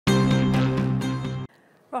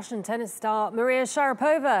Russian tennis star Maria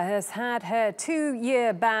Sharapova has had her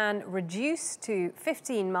 2-year ban reduced to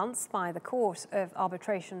 15 months by the Court of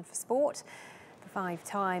Arbitration for Sport. The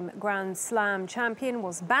 5-time Grand Slam champion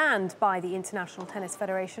was banned by the International Tennis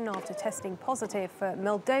Federation after testing positive for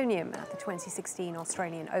meldonium at the 2016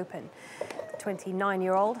 Australian Open. The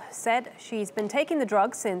 29-year-old said she's been taking the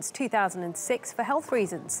drug since 2006 for health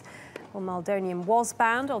reasons. Well, meldonium was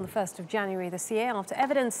banned on the 1st of January this year after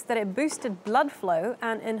evidence that it boosted blood flow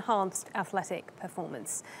and enhanced athletic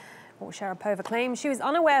performance. Well, Sharapova claims she was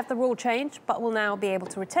unaware of the rule change, but will now be able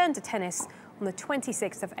to return to tennis on the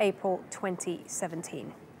 26th of April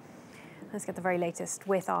 2017. Let's get the very latest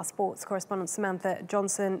with our sports correspondent Samantha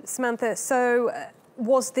Johnson. Samantha, so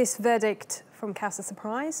was this verdict from CAS a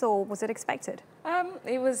surprise or was it expected?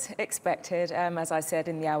 It was expected. As I said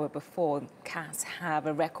in the hour before, CAS have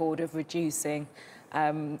a record of reducing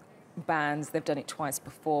bans. They've done it twice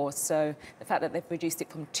before. So the fact that they've reduced it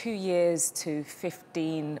from 2 years to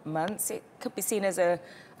 15 months, it could be seen as a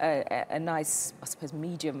nice, I suppose,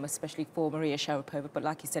 medium, especially for Maria Sharapova. But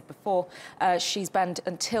like you said before, she's banned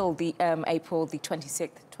until the April the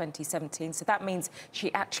 26th, 2017. So that means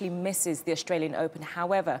she actually misses the Australian Open.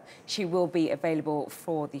 However, she will be available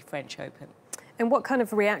for the French Open. And what kind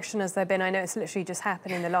of reaction has there been? I know it's literally just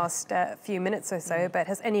happened in the last few minutes or so, but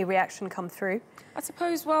has any reaction come through? I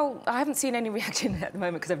suppose, well, I haven't seen any reaction at the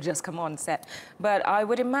moment because I've just come on set. But I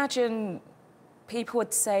would imagine people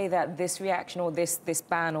would say that this reaction or this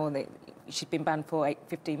ban or she's been banned for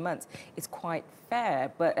 15 months is quite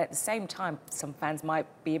fair. But at the same time, some fans might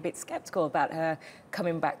be a bit sceptical about her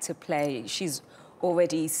coming back to play. She's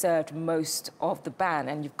already served most of the ban,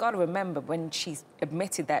 and you've got to remember when she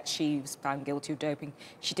admitted that she was found guilty of doping,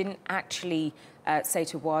 she didn't actually say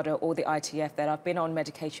to WADA or the ITF that I've been on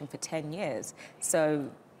medication for 10 years.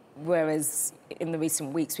 So whereas in the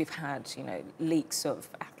recent weeks we've had, leaks of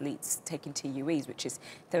athletes taking TUEs, which is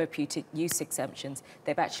therapeutic use exemptions,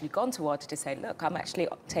 they've actually gone to WADA to say, look, I'm actually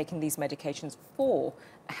taking these medications for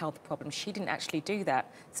a health problem. She didn't actually do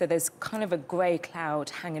that. So there's kind of a grey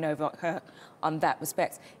cloud hanging over her on that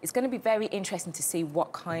respect. It's going to be very interesting to see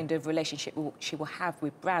what kind of relationship she will have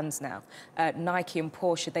with brands now. Nike and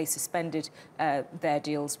Porsche, they suspended their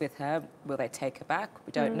deals with her. Will they take her back?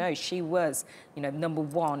 We don't know. She was,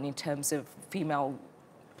 #1 in terms of female,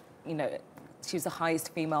 she was the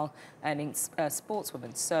highest female earning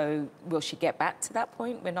sportswoman. So will she get back to that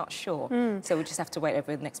point? We're not sure. So we'll just have to wait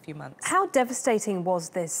over the next few months. How devastating was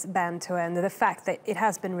this ban to her, and the fact that it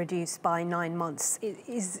has been reduced by 9 months?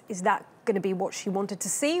 Is that going to be what she wanted to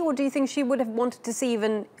see, or do you think she would have wanted to see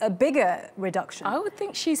even a bigger reduction? I would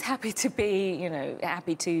think she's happy to be,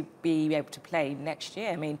 happy to be able to play next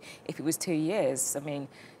year. I mean, if it was 2 years, I mean,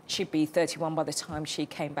 she'd be 31 by the time she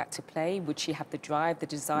came back to play. Would she have the drive, the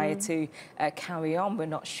desire to carry on? We're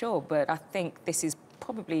not sure, but I think this is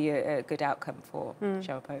probably a good outcome for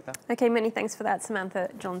Sharapova. OK, many thanks for that, Samantha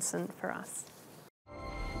Johnson, for us.